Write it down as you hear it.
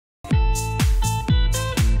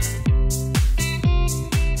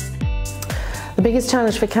The biggest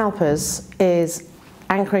challenge for CalPERS is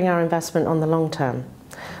anchoring our investment on the long term.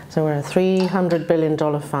 So we're a $300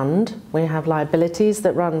 billion fund. We have liabilities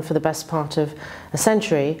that run for the best part of a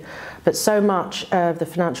century, but so much of the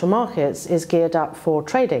financial markets is geared up for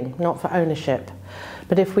trading, not for ownership.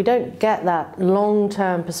 But if we don't get that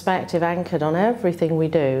long-term perspective anchored on everything we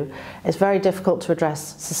do, it's very difficult to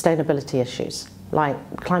address sustainability issues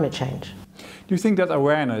like climate change. Do you think that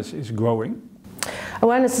awareness is growing?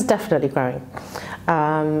 Awareness is definitely growing.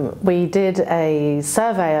 We did a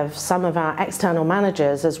survey of some of our external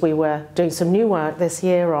managers as we were doing some new work this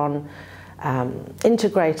year on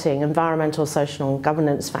integrating environmental, social and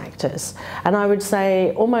governance factors. And I would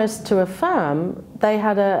say almost to affirm they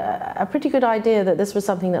had a pretty good idea that this was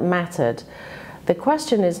something that mattered. The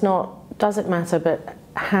question is not does it matter, but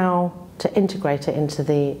how to integrate it into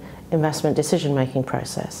the investment decision-making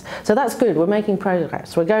process. So that's good, we're making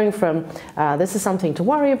progress. We're going from this is something to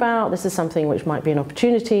worry about, this is something which might be an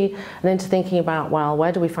opportunity, and into thinking about, well,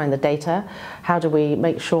 where do we find the data? How do we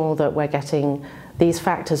make sure that we're getting these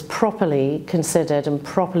factors properly considered and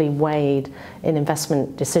properly weighed in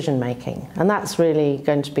investment decision-making? And that's really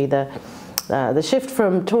going to be the shift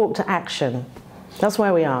from talk to action. That's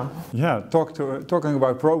where we are. Yeah, talking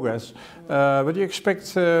about progress, what do you expect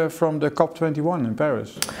from the COP21 in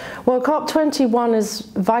Paris? Well, COP21 is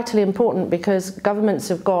vitally important because governments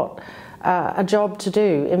have got a job to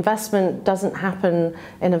do. Investment doesn't happen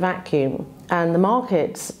in a vacuum, and the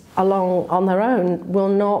markets on their own will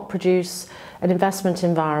not produce an investment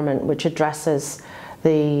environment which addresses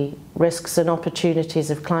the risks and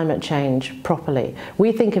opportunities of climate change properly.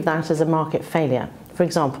 We think of that as a market failure. For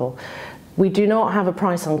example, we do not have a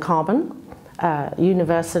price on carbon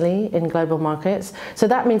universally in global markets. So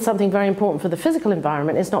that means something very important for the physical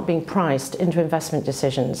environment is not being priced into investment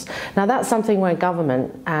decisions. Now that's something where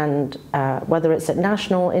government and whether it's at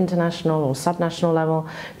national, international or subnational level,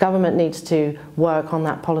 government needs to work on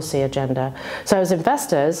that policy agenda. So as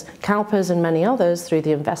investors, CalPERS and many others through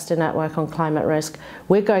the Investor Network on Climate Risk,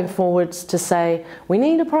 we're going forwards to say we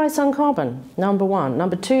need a price on carbon, number one.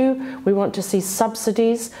 Number two, we want to see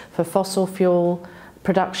subsidies for fossil fuel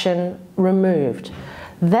production removed.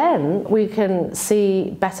 Then we can see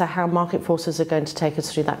better how market forces are going to take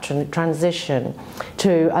us through that transition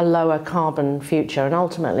to a lower carbon future and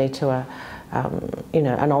ultimately to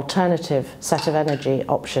an alternative set of energy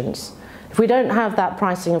options. If we don't have that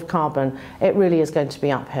pricing of carbon, it really is going to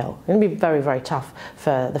be uphill. It's going to be very, very tough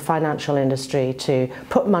for the financial industry to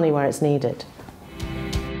put money where it's needed.